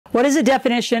What is the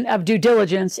definition of due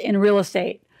diligence in real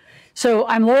estate? So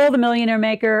I'm Loral the Millionaire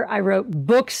Maker. I wrote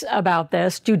books about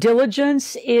this. Due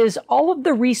diligence is all of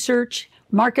the research,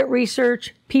 market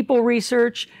research, people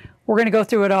research. We're going to go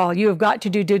through it all. You have got to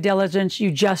do due diligence. You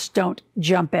just don't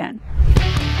jump in.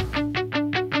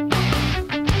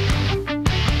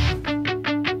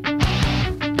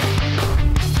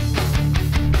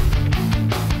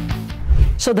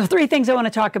 So the three things I want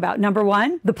to talk about. Number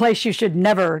one, the place you should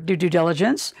never do due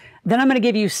diligence. Then I'm going to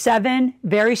give you 7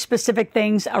 very specific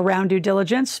things around due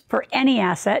diligence for any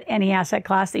asset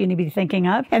class that you need to be thinking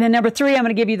of. And then number 3, I'm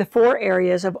going to give you the 4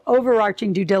 areas of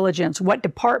overarching due diligence. What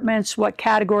departments, what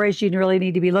categories you really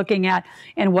need to be looking at,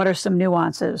 and what are some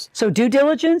nuances. So due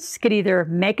diligence could either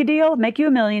make a deal, make you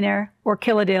a millionaire, or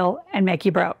kill a deal and make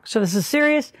you broke. So this is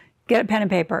serious. Get a pen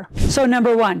and paper. So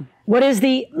number 1. What is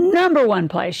the number 1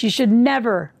 place you should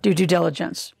never do due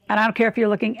diligence? And I don't care if you're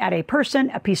looking at a person,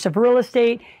 a piece of real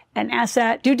estate, an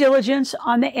asset. Due diligence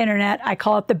on the internet, I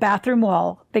call it the bathroom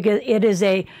wall because it is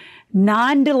a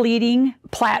non-deleting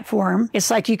platform. It's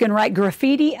like you can write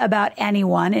graffiti about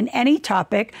anyone in any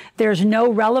topic. There's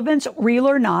no relevance, real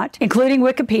or not, including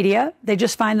Wikipedia. They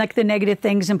just find like the negative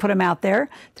things and put them out there.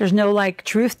 There's no like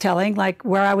truth telling, like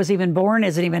where I was even born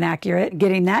isn't even accurate.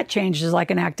 Getting that changed is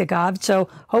like an act of God. So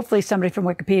hopefully somebody from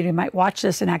Wikipedia might watch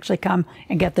this and actually come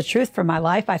and get the truth from my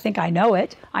life. I think I know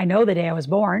it. I know the day I was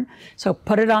born. So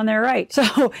put it on there right.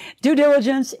 So due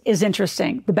diligence is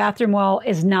interesting. The bathroom wall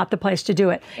is not the place to do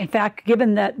it. In fact,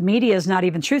 given that media is not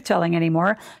even truth-telling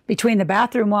anymore, between the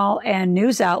bathroom wall and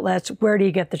news outlets, where do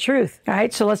you get the truth? All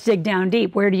right, so let's dig down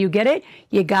deep. Where do you get it?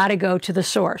 You got to go to the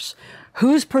source.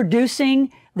 Who's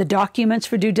producing the documents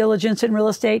for due diligence in real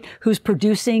estate? Who's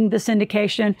producing the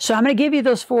syndication? So I'm going to give you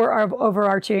those 4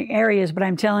 overarching areas, but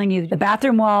I'm telling you the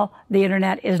bathroom wall, the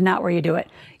internet is not where you do it.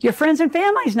 Your friends and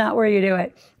family is not where you do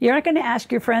it. You're not going to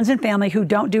ask your friends and family who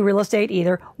don't do real estate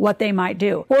either what they might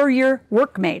do. Or your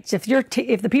workmates. If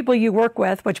the people you work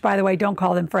with, which by the way, don't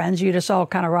call them friends, you just all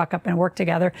kind of rock up and work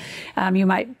together. You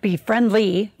might be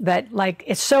friendly, but like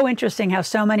it's so interesting how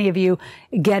so many of you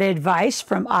get advice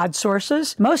from odd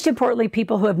sources. Most importantly,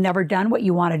 people who have never done what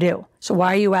you want to do. So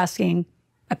why are you asking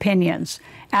opinions?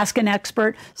 Ask an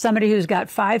expert, somebody who's got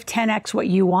 5, 10x what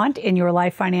you want in your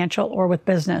life, financial or with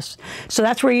business. So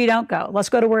that's where you don't go. Let's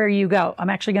go to where you go. I'm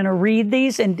actually going to read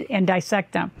these and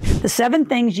dissect them. The 7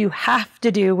 things you have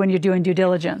to do when you're doing due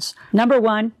diligence. Number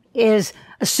 1 is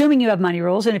assuming you have money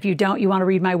rules. And if you don't, you want to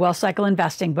read my Wealth Cycle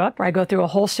Investing book, where I go through a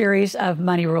whole series of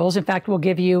money rules. In fact, we'll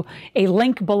give you a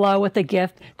link below with a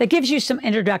gift that gives you some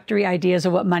introductory ideas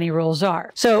of what money rules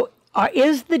are. So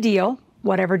is the deal,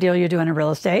 whatever deal you're doing in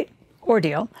real estate, or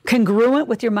deal, congruent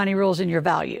with your money rules and your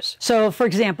values? So for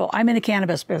example, I'm in the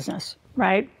cannabis business,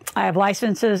 right? I have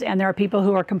licenses and there are people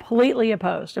who are completely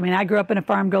opposed. I mean, I grew up in a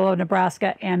farm below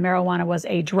Nebraska and marijuana was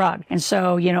a drug. And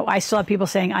so, you know, I still have people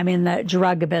saying I'm in the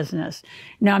drug business.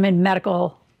 No, I'm in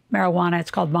medical marijuana.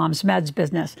 It's called mom's meds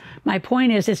business. My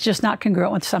point is it's just not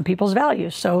congruent with some people's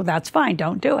values. So that's fine.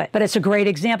 Don't do it. But it's a great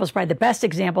example. It's probably the best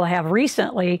example I have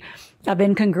recently of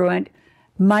incongruent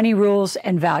money rules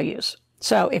and values.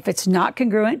 So if it's not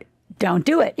congruent, don't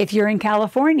do it. If you're in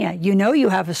California, you know you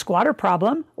have a squatter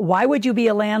problem. Why would you be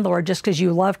a landlord just because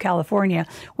you love California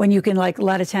when you can like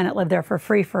let a tenant live there for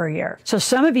free for a year? So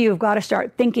some of you have got to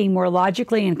start thinking more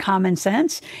logically and common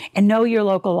sense and know your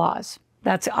local laws.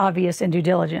 That's obvious in due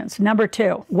diligence. Number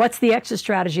 2, what's the exit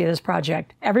strategy of this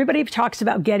project? Everybody talks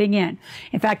about getting in.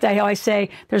 In fact, I always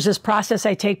say there's this process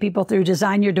I take people through,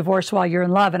 design your divorce while you're in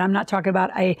love. And I'm not talking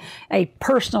about a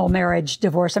personal marriage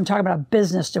divorce. I'm talking about a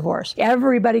business divorce.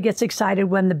 Everybody gets excited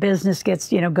when the business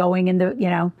gets, going in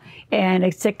the, and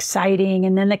it's exciting.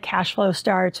 And then the cash flow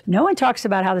starts. No one talks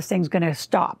about how this thing's going to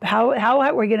stop. How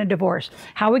are we going to divorce?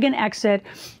 How are we going to exit?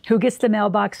 Who gets the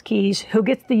mailbox keys? Who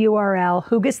gets the URL?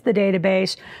 Who gets the database?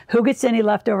 Who gets any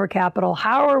leftover capital?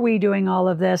 How are we doing all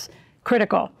of this?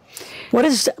 Critical. What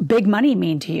does big money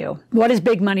mean to you? What does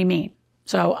big money mean?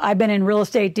 So I've been in real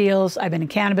estate deals, I've been in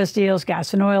cannabis deals,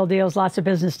 gas and oil deals, lots of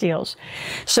business deals.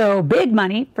 So big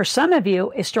money for some of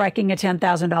you is striking a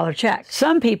 $10,000 check.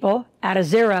 Some people add a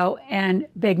 0 and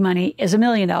big money is $1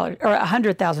 million or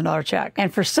 $100,000 check.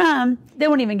 And for some, they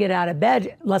won't even get out of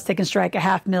bed unless they can strike a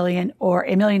 $500,000 or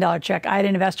 $1 million check. I had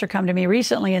an investor come to me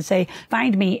recently and say,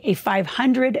 find me a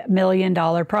 $500 million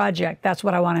project. That's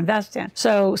what I want to invest in.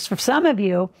 So for some of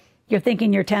you, you're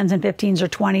thinking your 10s and 15s or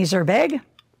 20s are big.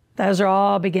 Those are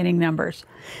all beginning numbers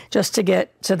just to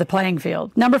get to the playing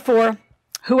field. Number 4,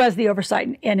 who has the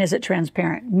oversight and is it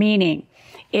transparent? Meaning,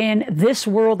 in this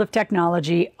world of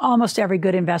technology, almost every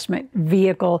good investment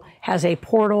vehicle has a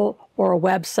portal or a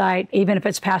website, even if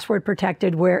it's password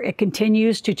protected, where it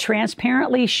continues to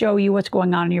transparently show you what's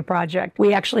going on in your project.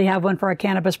 We actually have one for our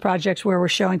cannabis projects where we're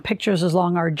showing pictures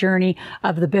along our journey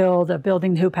of the build, of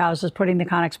building the hoop houses, putting the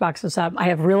Connex boxes up. I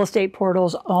have real estate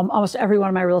portals. Almost every one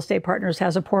of my real estate partners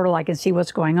has a portal. I can see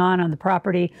what's going on the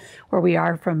property, where we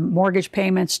are from mortgage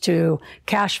payments to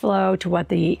cash flow to what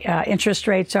the interest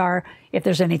rates are, if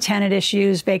there's any tenant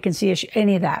issues, vacancy issue,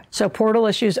 any of that. So portal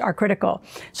issues are critical.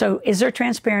 So is there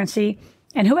transparency,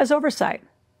 and who has oversight?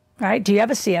 Right? Do you have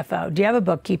a CFO? Do you have a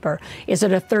bookkeeper? Is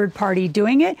it a third party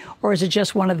doing it, or is it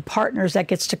just one of the partners that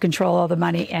gets to control all the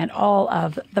money and all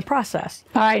of the process?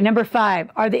 All right, number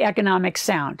 5, are the economics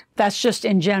sound? That's just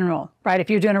in general, right? If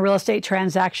you're doing a real estate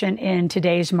transaction in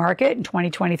today's market, in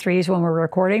 2023 is when we're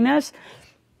recording this,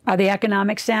 are the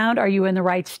economics sound? Are you in the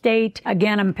right state?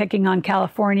 Again, I'm picking on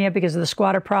California because of the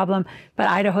squatter problem, but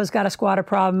Idaho's got a squatter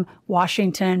problem.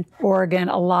 Washington, Oregon,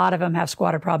 a lot of them have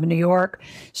squatter problem. New York.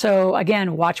 So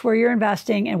again, watch where you're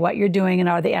investing and what you're doing, and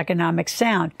are the economics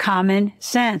sound? Common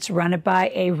sense. Run it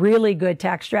by a really good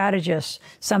tax strategist,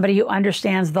 somebody who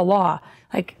understands the law.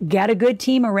 Like, get a good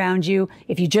team around you.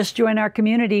 If you just join our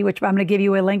community, which I'm going to give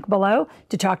you a link below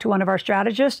to talk to one of our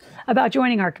strategists about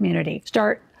joining our community.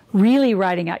 Start really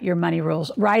writing out your money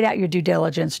rules, write out your due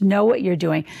diligence, know what you're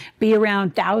doing, be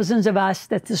around thousands of us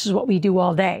that this is what we do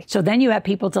all day. So then you have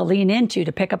people to lean into,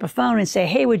 to pick up a phone and say,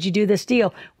 hey, would you do this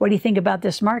deal? What do you think about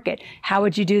this market? How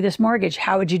would you do this mortgage?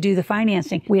 How would you do the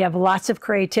financing? We have lots of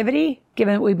creativity,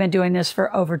 given that we've been doing this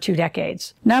for over 2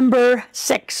 decades. Number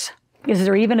 6. Is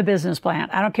there even a business plan?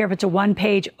 I don't care if it's a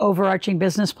 1-page overarching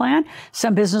business plan.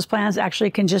 Some business plans actually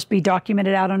can just be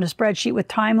documented out on a spreadsheet with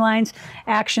timelines,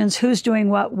 actions, who's doing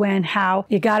what, when, how.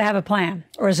 You got to have a plan.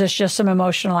 Or is this just some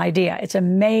emotional idea? It's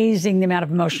amazing the amount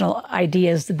of emotional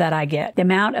ideas that I get. The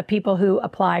amount of people who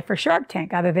apply for Shark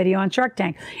Tank. I have a video on Shark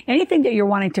Tank. Anything that you're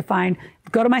wanting to find,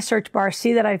 go to my search bar,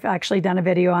 see that I've actually done a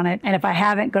video on it. And if I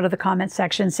haven't, go to the comment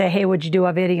section, say, hey, would you do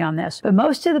a video on this? But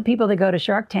most of the people that go to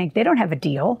Shark Tank, they don't have a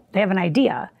deal. They have an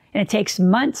idea. And it takes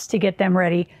months to get them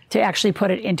ready to actually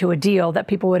put it into a deal that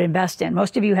people would invest in.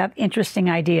 Most of you have interesting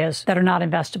ideas that are not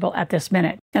investable at this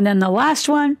minute. And then the last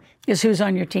one is who's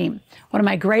on your team. One of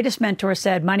my greatest mentors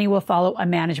said, money will follow a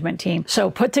management team. So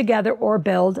put together or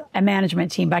build a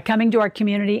management team. By coming to our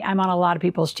community, I'm on a lot of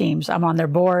people's teams. I'm on their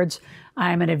boards.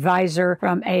 I'm an advisor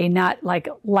from a not like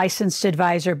licensed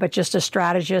advisor, but just a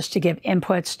strategist to give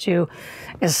inputs to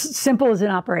as simple as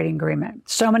an operating agreement.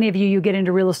 So many of you get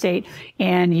into real estate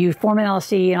and you form an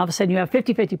LLC and all of a sudden you have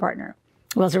 50-50 partner.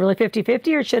 Well, is it really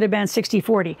 50-50 or it should have been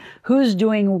 60-40? Who's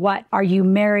doing what? Are you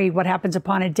married? What happens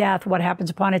upon a death? What happens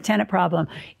upon a tenant problem?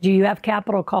 Do you have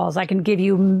capital calls? I can give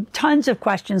you tons of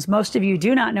questions. Most of you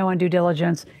do not know on due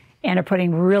diligence and are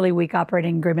putting really weak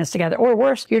operating agreements together. Or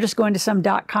worse, you're just going to some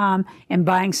 .com and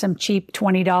buying some cheap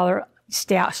 $20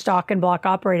 stock and block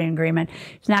operating agreement.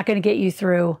 It's not going to get you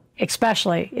through,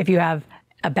 especially if you have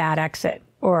a bad exit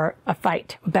or a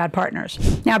fight with bad partners.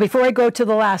 Now, before I go to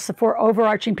the 4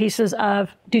 overarching pieces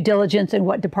of due diligence and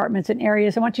what departments and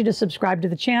areas, I want you to subscribe to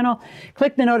the channel,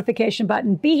 click the notification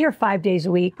button, be here 5 days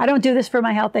a week. I don't do this for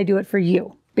my health, I do it for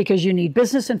you, because you need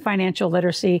business and financial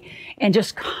literacy and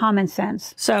just common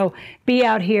sense. So be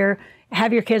out here,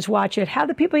 have your kids watch it, have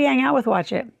the people you hang out with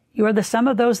watch it. You are the sum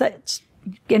of those that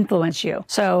influence you.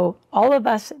 So all of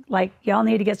us, like, y'all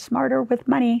need to get smarter with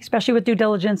money, especially with due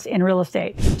diligence in real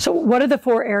estate. So what are the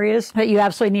 4 areas that you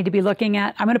absolutely need to be looking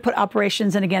at? I'm going to put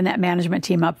operations and, again, that management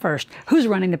team up first. Who's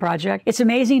running the project? It's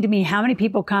amazing to me how many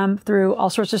people come through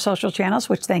all sorts of social channels,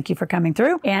 which thank you for coming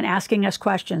through, and asking us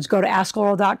questions. Go to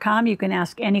askloral.com. You can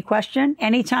ask any question,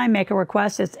 anytime, make a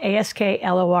request. It's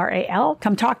ASKLORAL.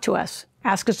 Come talk to us.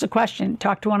 Ask us a question,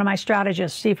 talk to one of my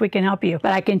strategists, see if we can help you.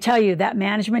 But I can tell you that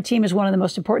management team is one of the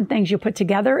most important things you put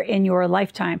together in your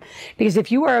lifetime. Because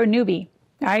if you are a newbie,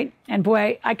 right? And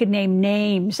boy, I could name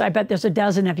names. I bet there's a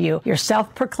dozen of you. You're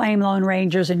self-proclaimed Lone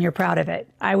Rangers and you're proud of it.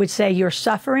 I would say you're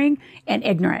suffering and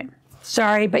ignorant.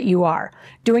 Sorry, but you are.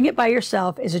 Doing it by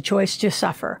yourself is a choice to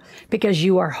suffer because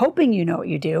you are hoping you know what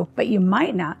you do, but you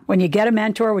might not. When you get a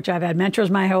mentor, which I've had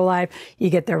mentors my whole life, you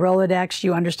get their Rolodex,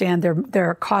 you understand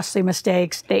their costly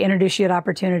mistakes, they introduce you to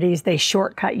opportunities, they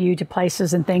shortcut you to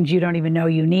places and things you don't even know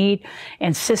you need,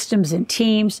 and systems and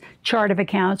teams, chart of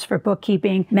accounts for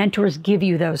bookkeeping. Mentors give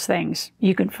you those things.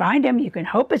 You can find them, you can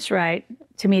hope it's right.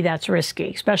 To me, that's risky,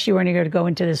 especially when you're going to go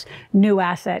into this new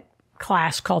asset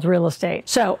class called real estate.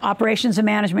 So operations and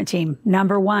management team,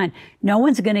 number 1, no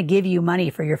one's going to give you money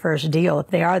for your first deal. If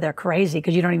they are, they're crazy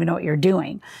because you don't even know what you're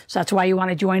doing. So that's why you want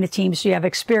to join a team so you have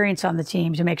experience on the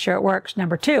team to make sure it works.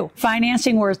 Number 2,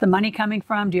 financing. Where's the money coming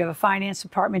from? Do you have a finance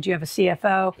department? Do you have a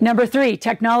CFO? Number 3,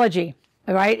 technology.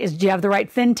 All right, do you have the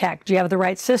right fintech? Do you have the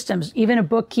right systems? Even a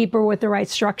bookkeeper with the right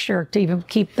structure to even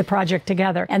keep the project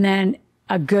together. And then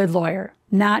a good lawyer,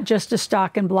 not just a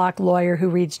stock and block lawyer who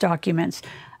reads documents,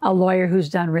 a lawyer who's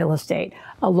done real estate,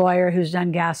 a lawyer who's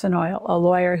done gas and oil, a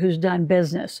lawyer who's done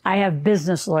business. I have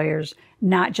business lawyers,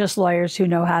 not just lawyers who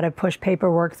know how to push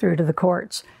paperwork through to the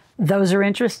courts. Those are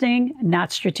interesting,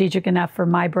 not strategic enough for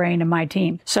my brain and my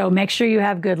team. So make sure you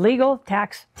have good legal,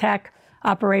 tax, tech,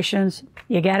 operations.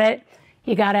 You get it?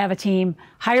 You got to have a team.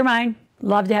 Hire mine.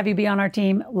 Love to have you be on our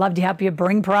team. Love to help you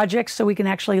bring projects so we can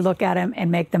actually look at them and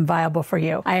make them viable for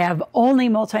you. I have only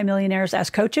multimillionaires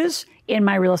as coaches in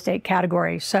my real estate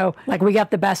category. So like we got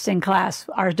the best in class.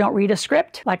 Ours don't read a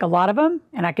script like a lot of them.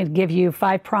 And I can give you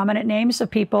 5 prominent names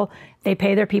of people. They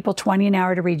pay their people $20 an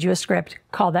hour to read you a script.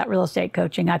 Call that real estate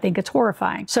coaching. I think it's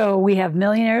horrifying. So we have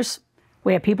millionaires.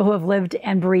 We have people who have lived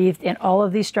and breathed in all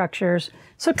of these structures.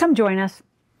 So come join us.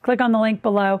 Click on the link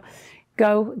below.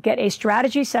 Go get a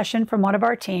strategy session from one of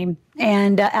our team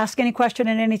and ask any question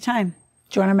at any time.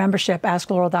 Join our membership,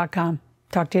 askloral.com.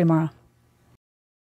 Talk to you tomorrow.